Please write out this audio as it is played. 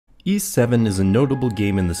Ys 7 is a notable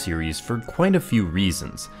game in the series for quite a few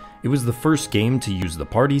reasons. It was the first game to use the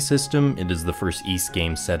party system, it is the first Ys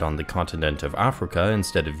game set on the continent of Africa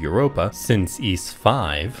instead of Europa since Ys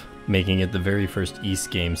 5, making it the very first Ys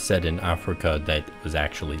game set in Africa that was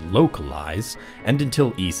actually localized, and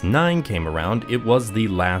until Ys 9 came around, it was the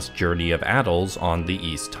last journey of adults on the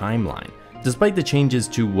Ys timeline. Despite the changes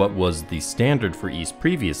to what was the standard for Ys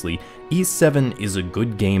previously, Ys 7 is a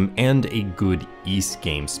good game and a good Ys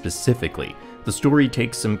game specifically. The story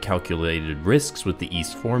takes some calculated risks with the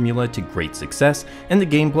Ys formula to great success, and the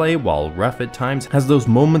gameplay, while rough at times, has those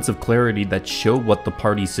moments of clarity that show what the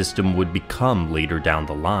party system would become later down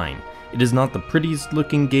the line. It is not the prettiest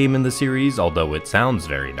looking game in the series, although it sounds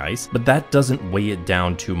very nice, but that doesn't weigh it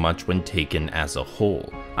down too much when taken as a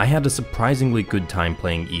whole. I had a surprisingly good time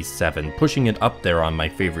playing Ys 7, pushing it up there on my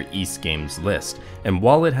favorite Ys games list, and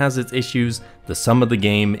while it has its issues, the sum of the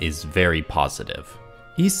game is very positive.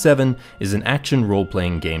 Ys 7 is an action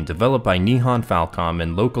role-playing game developed by Nihon Falcom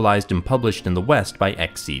and localized and published in the West by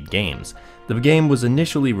Xseed Games. The game was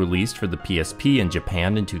initially released for the PSP in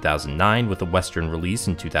Japan in 2009 with a Western release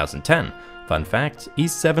in 2010. Fun fact,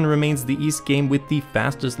 Ys 7 remains the Ys game with the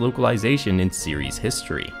fastest localization in series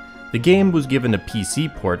history. The game was given a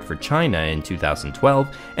PC port for China in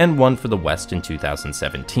 2012 and one for the West in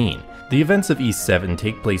 2017. The events of Ys 7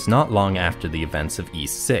 take place not long after the events of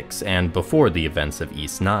Ys 6 and before the events of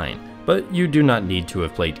Ys 9. But you do not need to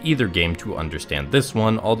have played either game to understand this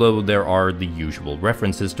one, although there are the usual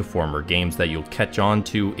references to former games that you'll catch on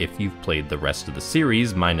to if you've played the rest of the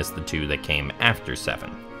series, minus the two that came after 7.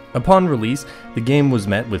 Upon release, the game was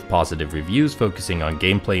met with positive reviews focusing on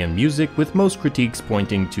gameplay and music, with most critiques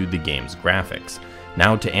pointing to the game's graphics.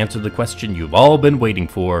 Now to answer the question you've all been waiting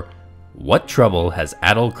for, what trouble has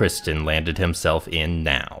Adol Kristen landed himself in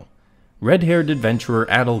now? Red-haired adventurer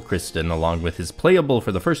Adol Kristen, along with his playable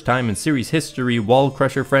for the first time in series history wall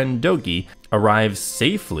crusher friend Dogi, arrives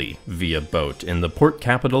safely via boat in the port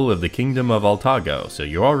capital of the Kingdom of Altago, so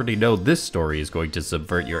you already know this story is going to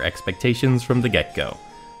subvert your expectations from the get-go.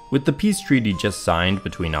 With the peace treaty just signed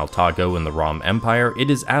between Altago and the Rom Empire,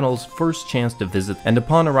 it is Adol's first chance to visit, and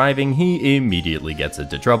upon arriving, he immediately gets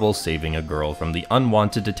into trouble saving a girl from the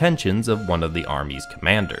unwanted attentions of one of the army's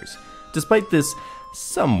commanders. Despite this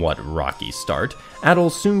somewhat rocky start,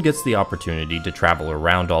 Adol soon gets the opportunity to travel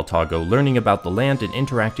around Altago, learning about the land and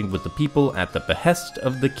interacting with the people at the behest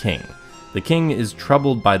of the king. The king is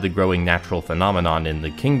troubled by the growing natural phenomenon in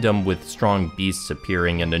the kingdom, with strong beasts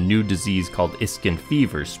appearing and a new disease called Iskin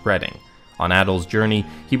fever spreading. On Adol's journey,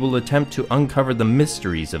 he will attempt to uncover the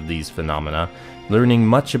mysteries of these phenomena, learning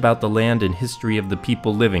much about the land and history of the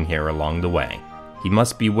people living here along the way. He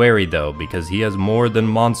must be wary though, because he has more than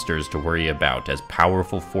monsters to worry about as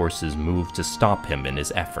powerful forces move to stop him in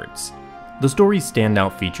his efforts. The story's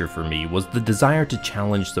standout feature for me was the desire to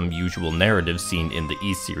challenge some usual narratives seen in the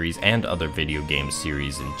Ys series and other video game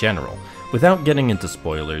series in general. Without getting into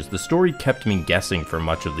spoilers, the story kept me guessing for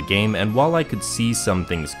much of the game, and while I could see some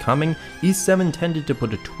things coming, Ys 7 tended to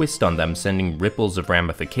put a twist on them, sending ripples of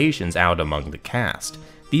ramifications out among the cast.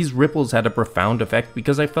 These ripples had a profound effect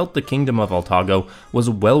because I felt the Kingdom of Altago was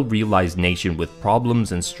a well-realized nation with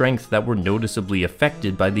problems and strengths that were noticeably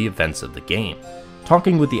affected by the events of the game.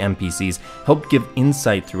 Talking with the NPCs helped give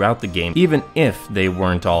insight throughout the game, even if they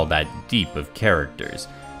weren't all that deep of characters.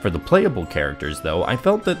 For the playable characters though, I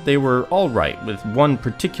felt that they were alright, with one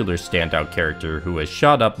particular standout character who has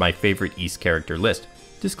shot up my favorite Ys character list.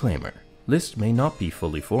 Disclaimer: list may not be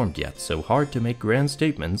fully formed yet, so hard to make grand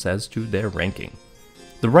statements as to their ranking.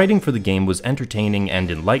 The writing for the game was entertaining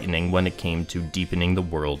and enlightening when it came to deepening the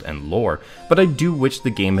world and lore, but I do wish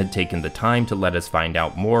the game had taken the time to let us find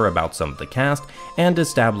out more about some of the cast and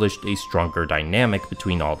established a stronger dynamic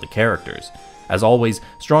between all the characters. As always,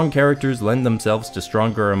 strong characters lend themselves to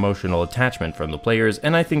stronger emotional attachment from the players,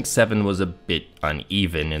 and I think 7 was a bit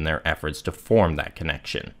uneven in their efforts to form that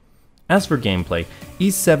connection. As for gameplay,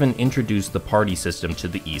 Ys 7 introduced the party system to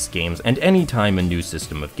the Ys games, and any time a new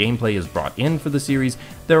system of gameplay is brought in for the series,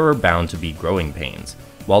 there are bound to be growing pains.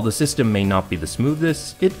 While the system may not be the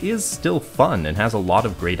smoothest, it is still fun and has a lot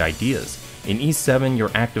of great ideas. In Ys 7,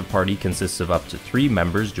 your active party consists of up to 3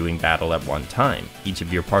 members doing battle at one time. Each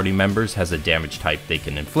of your party members has a damage type they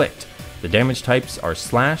can inflict. The damage types are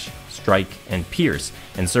Slash, Strike, and Pierce,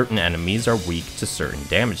 and certain enemies are weak to certain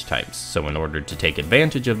damage types, so in order to take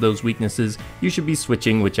advantage of those weaknesses, you should be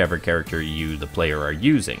switching whichever character you, the player, are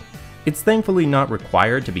using. It's thankfully not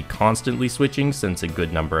required to be constantly switching, since a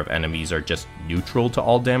good number of enemies are just neutral to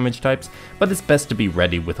all damage types, but it's best to be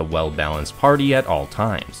ready with a well-balanced party at all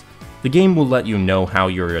times. The game will let you know how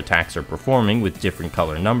your attacks are performing with different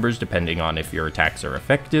color numbers depending on if your attacks are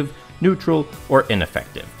effective, neutral, or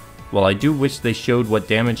ineffective. While I do wish they showed what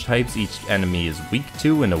damage types each enemy is weak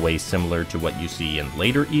to in a way similar to what you see in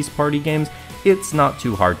later East Party games, it's not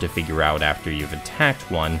too hard to figure out after you've attacked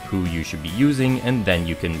one who you should be using, and then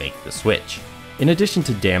you can make the switch. In addition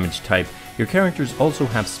to damage type, your characters also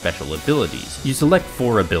have special abilities. You select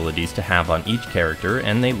 4 abilities to have on each character,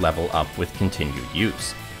 and they level up with continued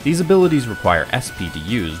use. These abilities require SP to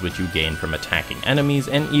use, which you gain from attacking enemies,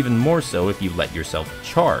 and even more so if you let yourself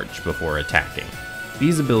charge before attacking.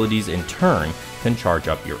 These abilities in turn can charge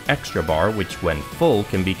up your extra bar, which when full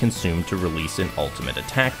can be consumed to release an ultimate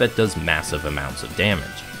attack that does massive amounts of damage.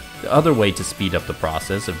 The other way to speed up the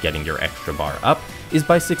process of getting your extra bar up is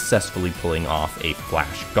by successfully pulling off a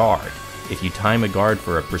flash guard. If you time a guard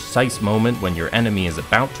for a precise moment when your enemy is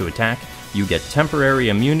about to attack, you get temporary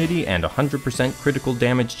immunity and 100% critical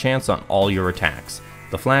damage chance on all your attacks.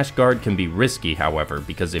 The flash guard can be risky, however,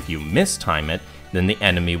 because if you mistime it, then the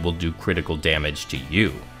enemy will do critical damage to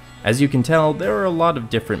you. As you can tell, there are a lot of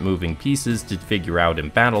different moving pieces to figure out in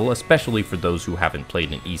battle, especially for those who haven't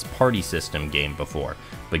played an East Party system game before,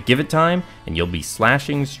 but give it time and you'll be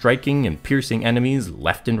slashing, striking, and piercing enemies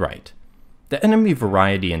left and right. The enemy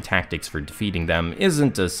variety and tactics for defeating them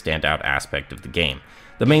isn't a standout aspect of the game.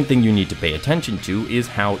 The main thing you need to pay attention to is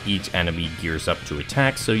how each enemy gears up to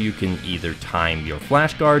attack, so you can either time your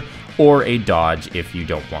flash guard or a dodge if you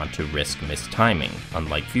don't want to risk mistiming.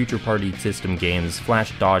 Unlike future party system games,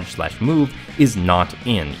 flash dodge/move is not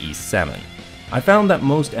in East 7. I found that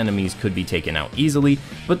most enemies could be taken out easily,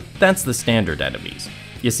 but that's the standard enemies.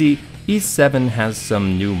 You see, East 7 has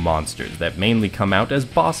some new monsters that mainly come out as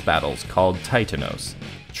boss battles called Titanos.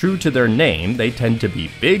 True to their name, they tend to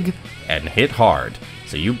be big and hit hard,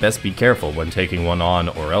 so you best be careful when taking one on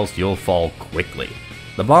or else you'll fall quickly.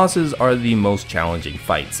 The bosses are the most challenging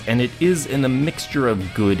fights, and it is in a mixture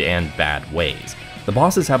of good and bad ways. The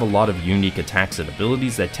bosses have a lot of unique attacks and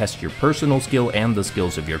abilities that test your personal skill and the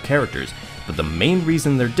skills of your characters, but the main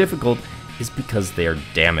reason they're difficult is because they're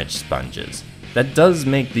damage sponges. That does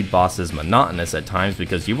make the bosses monotonous at times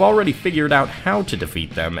because you've already figured out how to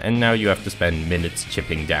defeat them, and now you have to spend minutes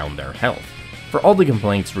chipping down their health. For all the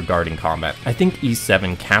complaints regarding combat, I think East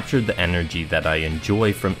 7 captured the energy that I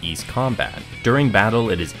enjoy from East combat. During battle,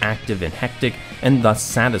 it is active and hectic, and thus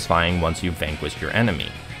satisfying once you've vanquished your enemy.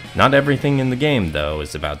 Not everything in the game, though,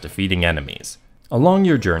 is about defeating enemies. Along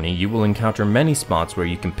your journey, you will encounter many spots where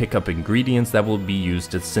you can pick up ingredients that will be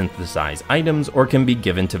used to synthesize items or can be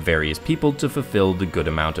given to various people to fulfill the good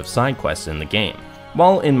amount of side quests in the game.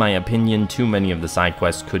 While in my opinion too many of the side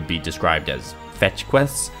quests could be described as fetch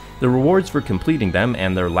quests, the rewards for completing them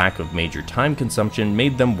and their lack of major time consumption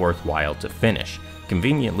made them worthwhile to finish.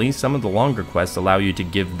 Conveniently, some of the longer quests allow you to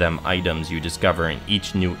give them items you discover in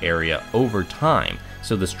each new area over time,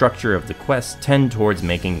 so the structure of the quests tend towards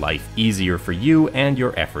making life easier for you and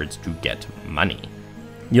your efforts to get money.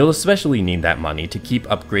 You'll especially need that money to keep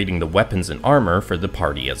upgrading the weapons and armor for the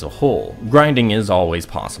party as a whole. Grinding is always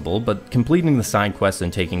possible, but completing the side quests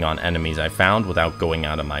and taking on enemies I found without going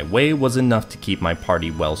out of my way was enough to keep my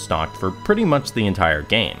party well stocked for pretty much the entire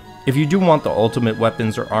game. If you do want the ultimate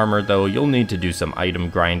weapons or armor though, you'll need to do some item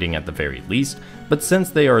grinding at the very least, but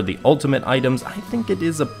since they are the ultimate items, I think it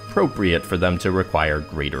is appropriate for them to require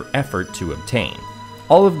greater effort to obtain.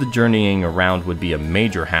 All of the journeying around would be a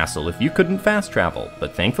major hassle if you couldn't fast travel,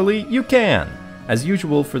 but thankfully you can! As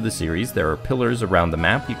usual for the series, there are pillars around the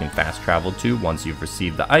map you can fast travel to once you've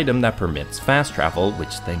received the item that permits fast travel,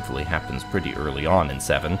 which thankfully happens pretty early on in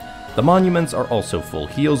 7. The monuments are also full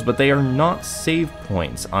heals, but they are not save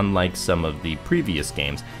points unlike some of the previous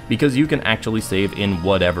games, because you can actually save in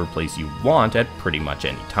whatever place you want at pretty much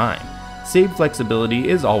any time. Save flexibility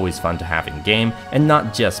is always fun to have in game, and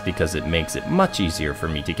not just because it makes it much easier for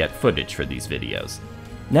me to get footage for these videos.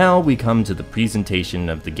 Now we come to the presentation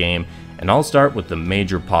of the game, and I'll start with the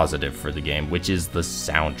major positive for the game, which is the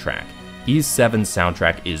soundtrack. East 7's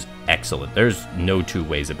soundtrack is excellent, there's no two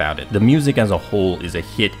ways about it. The music as a whole is a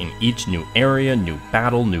hit in each new area, new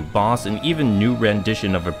battle, new boss, and even new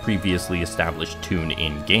rendition of a previously established tune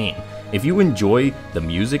in-game. If you enjoy the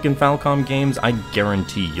music in Falcom games, I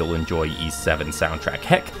guarantee you'll enjoy East 7's soundtrack.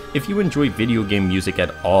 Heck, if you enjoy video game music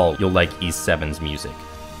at all, you'll like East 7's music.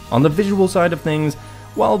 On the visual side of things,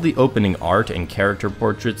 while the opening art and character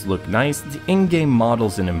portraits look nice, the in-game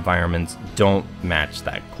models and environments don't match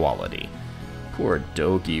that quality. Poor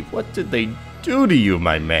Doki, what did they do to you,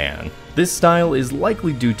 my man? This style is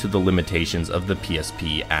likely due to the limitations of the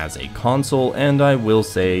PSP as a console, and I will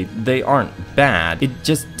say they aren't bad, it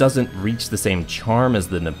just doesn't reach the same charm as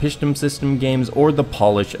the Napishtim system games or the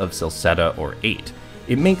polish of Celceta or 8.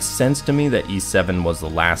 It makes sense to me that Ys 7 was the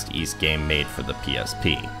last Ys game made for the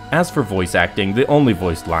PSP. As for voice acting, the only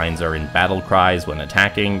voiced lines are in battle cries when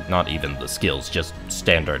attacking, not even the skills, just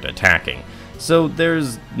standard attacking. So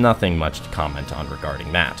there's nothing much to comment on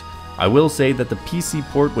regarding that. I will say that the PC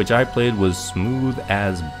port which I played was smooth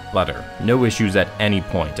as butter. No issues at any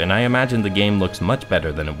point, and I imagine the game looks much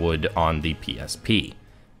better than it would on the PSP.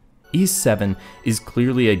 Ys 7 is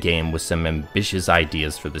clearly a game with some ambitious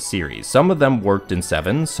ideas for the series. Some of them worked in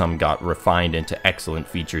 7, some got refined into excellent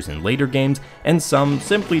features in later games, and some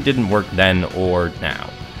simply didn't work then or now.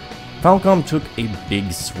 Falcom took a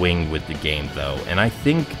big swing with the game though, and I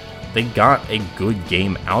think they got a good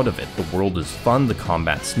game out of it. The world is fun, the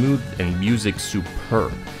combat smooth, and music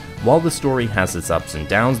superb. While the story has its ups and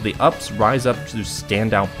downs, the ups rise up to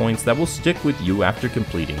standout points that will stick with you after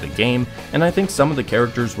completing the game, and I think some of the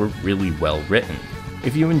characters were really well written.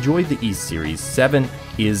 If you enjoyed the Ys series, 7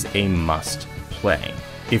 is a must play.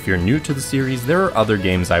 If you're new to the series, there are other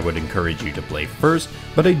games I would encourage you to play first,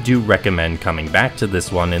 but I do recommend coming back to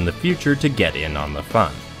this one in the future to get in on the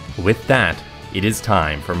fun. With that, it is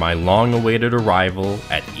time for my long-awaited arrival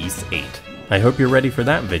at Ys 8. I hope you're ready for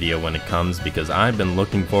that video when it comes, because I've been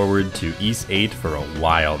looking forward to Ys 8 for a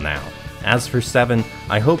while now. As for 7,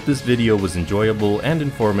 I hope this video was enjoyable and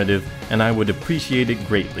informative, and I would appreciate it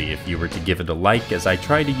greatly if you were to give it a like as I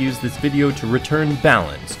try to use this video to return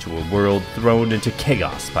balance to a world thrown into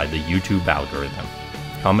chaos by the YouTube algorithm.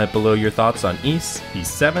 Comment below your thoughts on Ys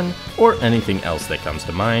 7, or anything else that comes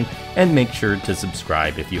to mind, and make sure to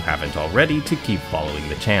subscribe if you haven't already to keep following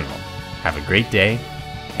the channel. Have a great day,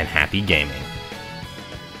 and happy gaming!